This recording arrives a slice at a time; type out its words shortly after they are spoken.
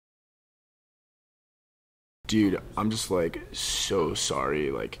Dude, I'm just like so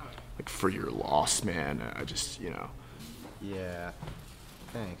sorry, like for your loss, man. I just, Yeah,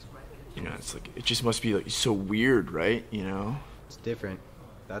 thanks. It's like it just must be like so weird, right? It's different,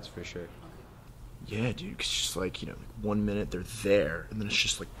 that's for sure. Yeah, dude. 'Cause it's just like 1 minute they're there, and then it's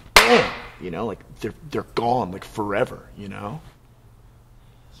just like boom, like they're gone like forever, Yep,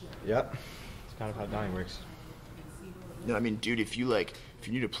 it's kind of how dying works. No, I mean, dude, if you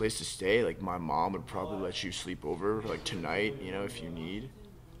need a place to stay, like my mom would probably let you sleep over like tonight, if you need.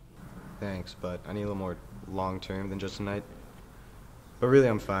 Thanks, but I need a little more long-term than just a night. But really,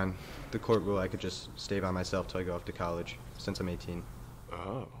 I'm fine. The court rule I could just stay by myself till I go off to college, since I'm 18.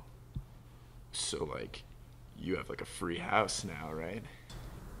 Oh. So, you have like a free house now, right?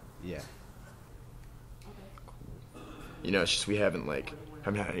 Yeah. It's just we haven't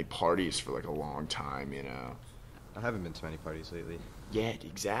had any parties for like a long time, I haven't been to many parties lately. Yeah,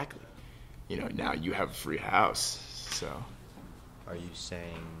 exactly. Now you have a free house, so. Are you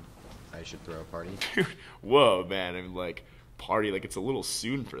saying I should throw a party? Whoa, man! I mean, party, it's a little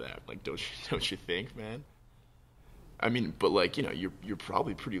soon for that. Don't you think, man? I mean, but you're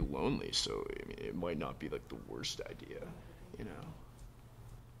probably pretty lonely, so I mean, it might not be the worst idea,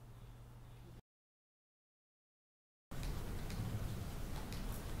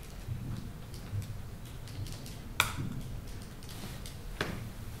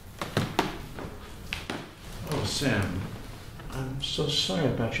 Oh, Sam, I'm so sorry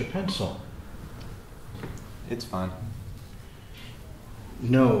about your pencil. It's fine.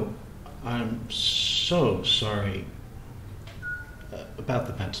 No, I'm so sorry about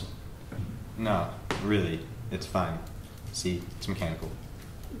the pencil. No, really, it's fine. See, it's mechanical.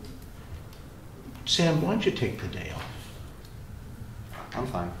 Sam, why don't you take the day off? I'm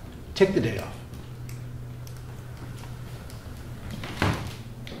fine. Take the day off.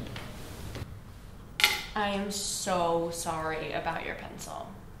 I am so sorry about your pencil.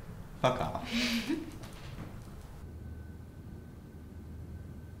 Fuck off.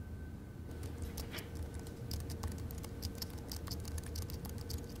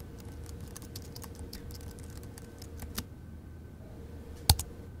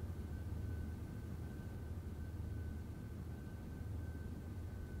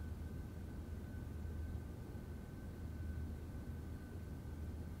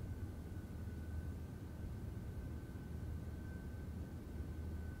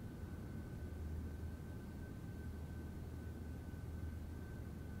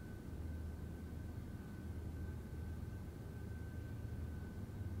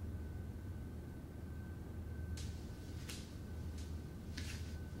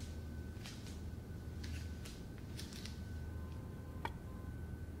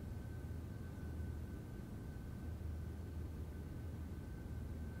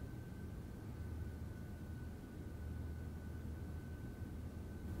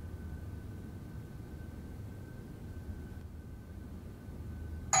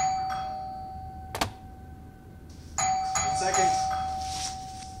 Seconds.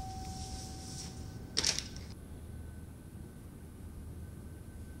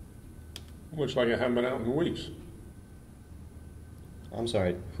 Looks like I haven't been out in weeks. I'm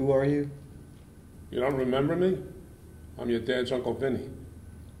sorry, who are you? You don't remember me? I'm your dad's Uncle Vinny.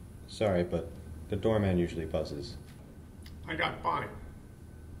 Sorry, but the doorman usually buzzes. I got by.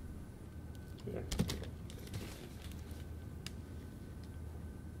 Here.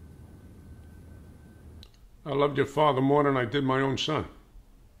 I loved your father more than I did my own son.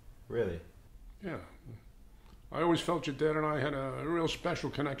 Really? Yeah. I always felt your dad and I had a real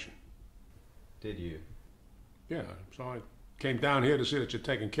special connection. Did you? Yeah, so I came down here to see that you're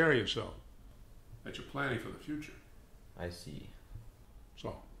taking care of yourself, that you're planning for the future. I see.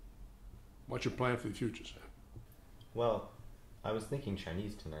 So, what's your plan for the future, Sam? Well, I was thinking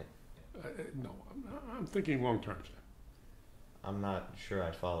Chinese tonight. No, I'm thinking long term, Sam. I'm not sure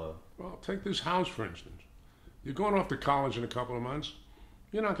I'd follow. Well, take this house, for instance. You're going off to college in a couple of months.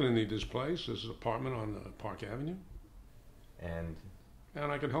 You're not going to need this place, this apartment on Park Avenue. And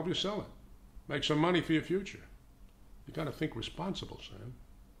I can help you sell it. Make some money for your future. You got to think responsible, Sam.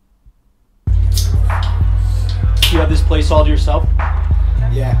 You have this place all to yourself?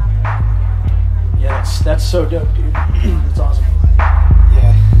 yeah. Yeah, that's so dope, dude. That's awesome.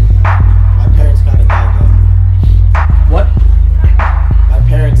 Yeah. My parents kind of died though. What? My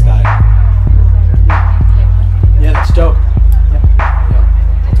parents died. Yeah, that's dope.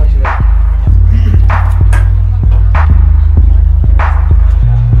 Yeah. I'll talk to you later.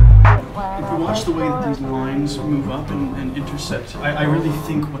 If you watch the way that these lines move up and intersect, I really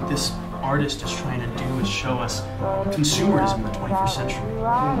think what this artist is trying to do is show us consumerism in the 21st century.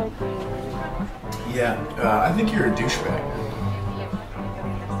 Yeah, I think you're a douchebag.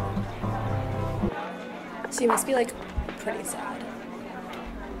 So you must be like pretty sad.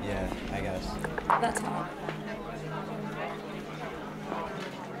 Yeah, I guess. That's hot.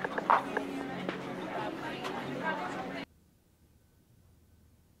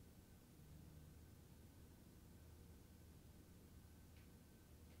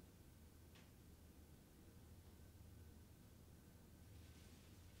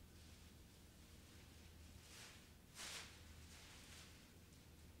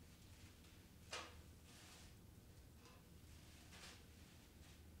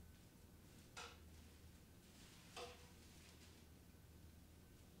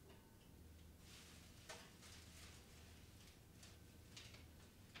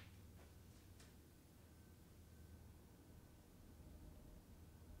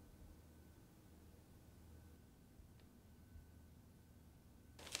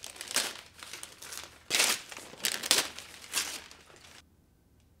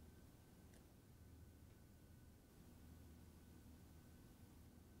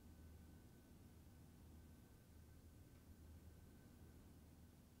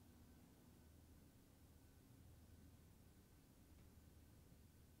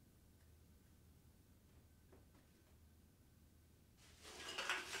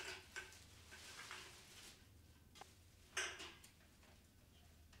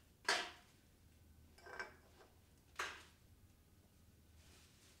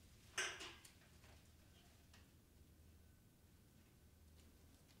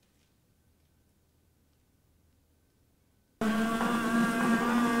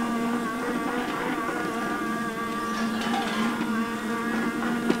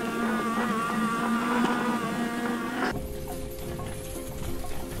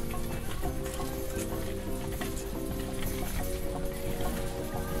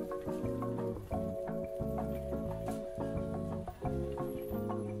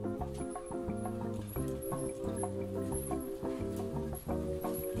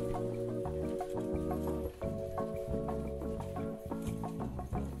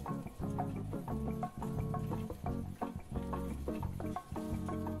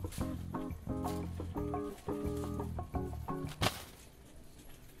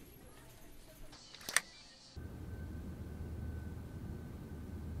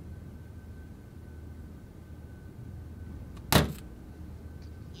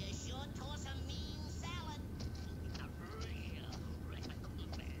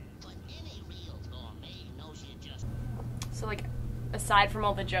 So, like, aside from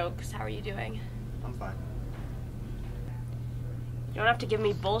all the jokes, how are you doing? I'm fine. You don't have to give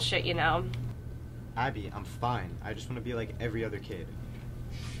me bullshit, you know. Abby, I'm fine. I just want to be like every other kid.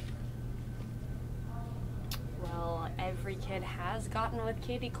 Well, every kid has gotten with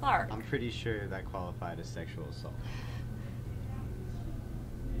Katie Clark. I'm pretty sure that qualified as sexual assault.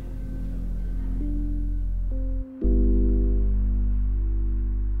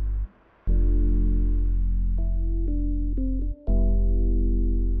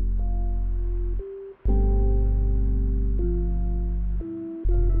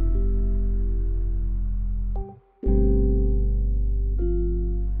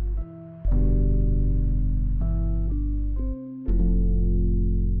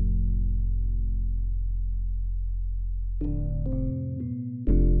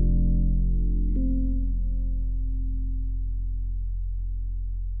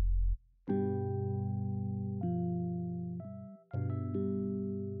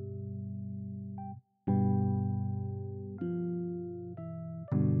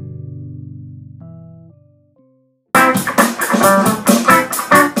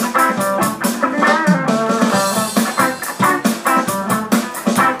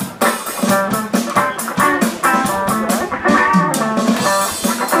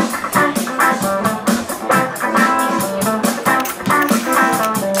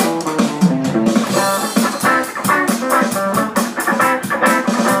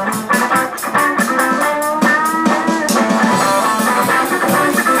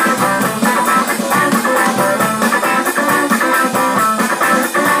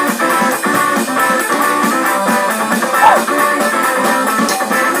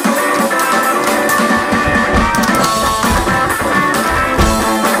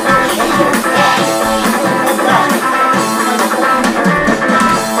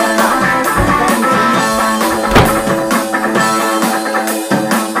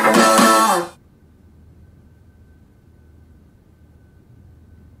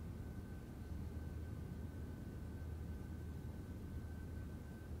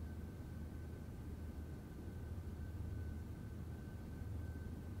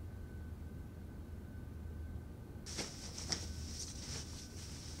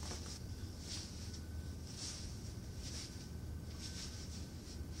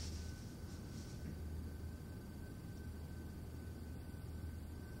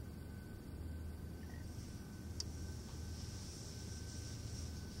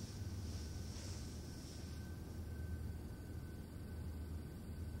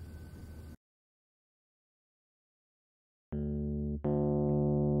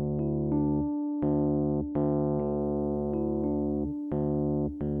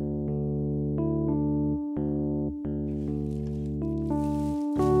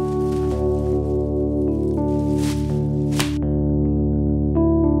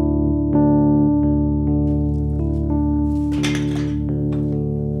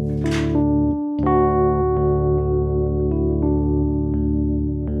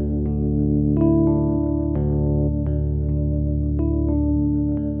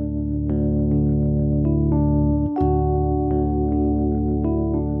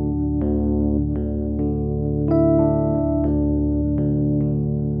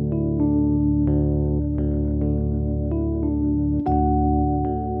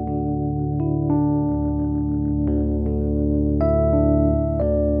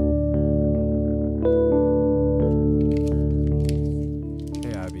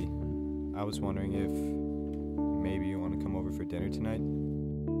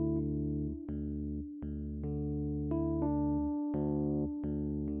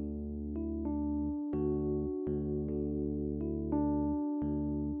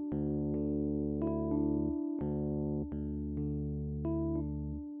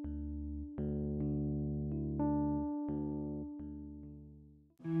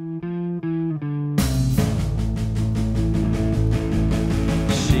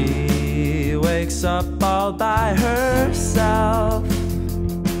 wakes up all by herself.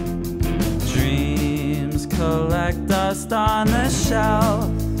 Dreams collect dust on the shelf,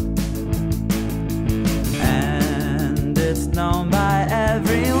 and it's known by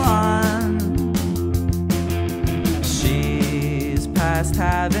everyone. She's past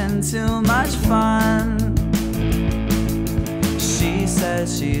having too much fun. She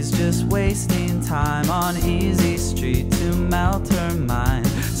says she's just wasting time on Easy Street to melt her mind.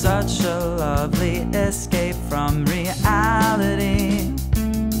 Such a lovely escape from reality.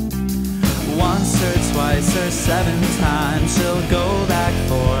 Once or twice or 7 times she'll go back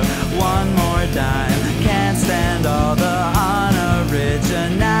for